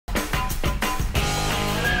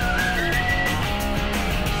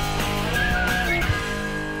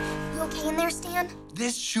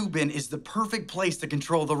This shoe bin is the perfect place to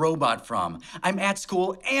control the robot from. I'm at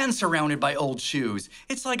school and surrounded by old shoes.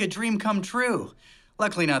 It's like a dream come true.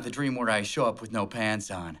 Luckily not the dream where I show up with no pants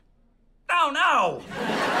on. Oh, no!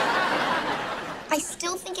 I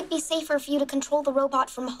still think it'd be safer for you to control the robot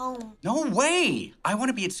from home. No way! I want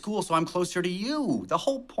to be at school so I'm closer to you. The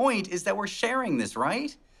whole point is that we're sharing this,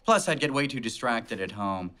 right? Plus, I'd get way too distracted at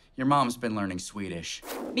home. Your mom's been learning Swedish.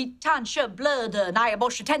 Mitt tandkött blöder när jag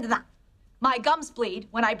borstar tänderna. My gums bleed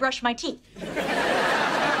when I brush my teeth.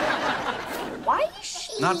 Why is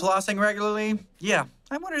she... Not flossing regularly? Yeah,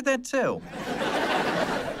 I wondered that too.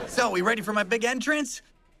 So, we ready for my big entrance?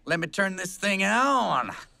 Let me turn this thing on.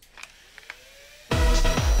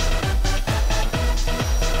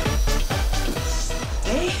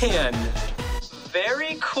 Dan,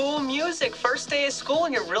 very cool music. First day of school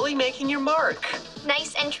and you're really making your mark.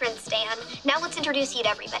 Nice entrance, Dan. Now let's introduce you to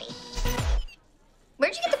everybody.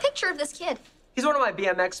 Where'd you get the picture of this kid? He's one of my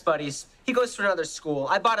BMX buddies. He goes to another school.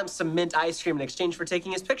 I bought him some mint ice cream in exchange for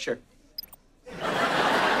taking his picture.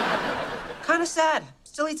 Kinda sad.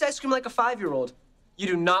 Still eats ice cream like a 5-year-old. You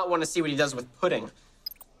do not want to see what he does with pudding.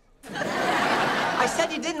 I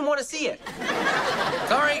said you didn't want to see it.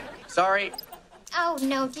 Sorry. Oh,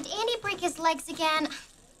 no. Did Andy break his legs again?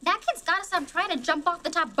 That kid's gotta stop trying to jump off the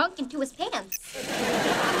top bunk into his pants.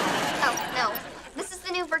 Oh, no. This is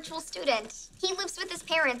the new virtual student. He lives with his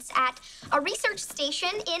parents at a research station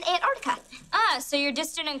in Antarctica. Ah, so you're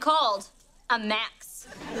distant and cold. I'm Max.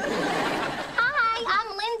 Hi,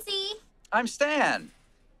 I'm Lindsay. I'm Stan.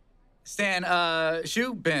 Stan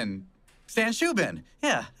Shoebin. Stan Shoebin.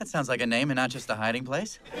 Yeah, that sounds like a name and not just a hiding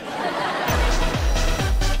place.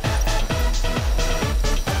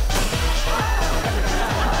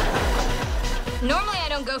 Normally I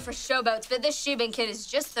don't go for showboats, but this Shubin kid is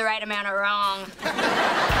just the right amount of wrong.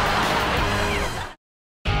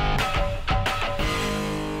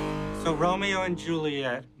 So Romeo and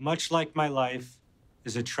Juliet, much like my life,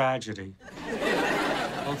 is a tragedy.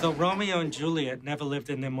 Although Romeo and Juliet never lived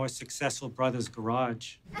in their more successful brother's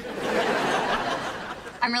garage.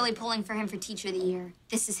 I'm really pulling for him for Teacher of the Year.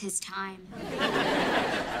 This is his time.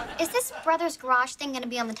 Is this brother's garage thing gonna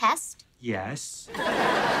be on the test? Yes.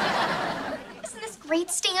 Isn't this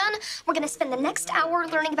great, Stan? We're gonna spend the next hour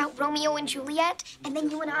learning about Romeo and Juliet, and then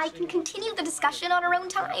you and I can continue the discussion on our own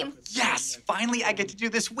time. Yes, finally I get to do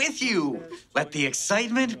this with you. Let the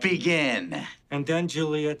excitement begin. And then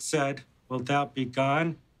Juliet said, "Wilt thou be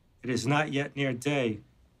gone? It is not yet near day.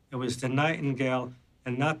 It was the nightingale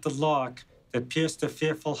and not the lark that pierced the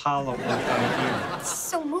fearful hollow of thy ear." It's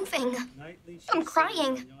so moving. I'm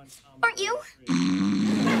crying. Aren't you?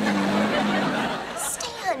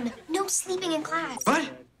 Stan, no sleeping in class. What?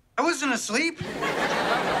 I wasn't asleep.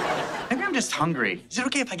 Maybe I'm just hungry. Is it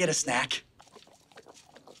okay if I get a snack?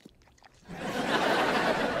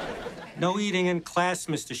 No eating in class,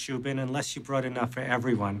 Mr. Shubin, unless you brought enough for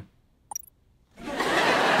everyone.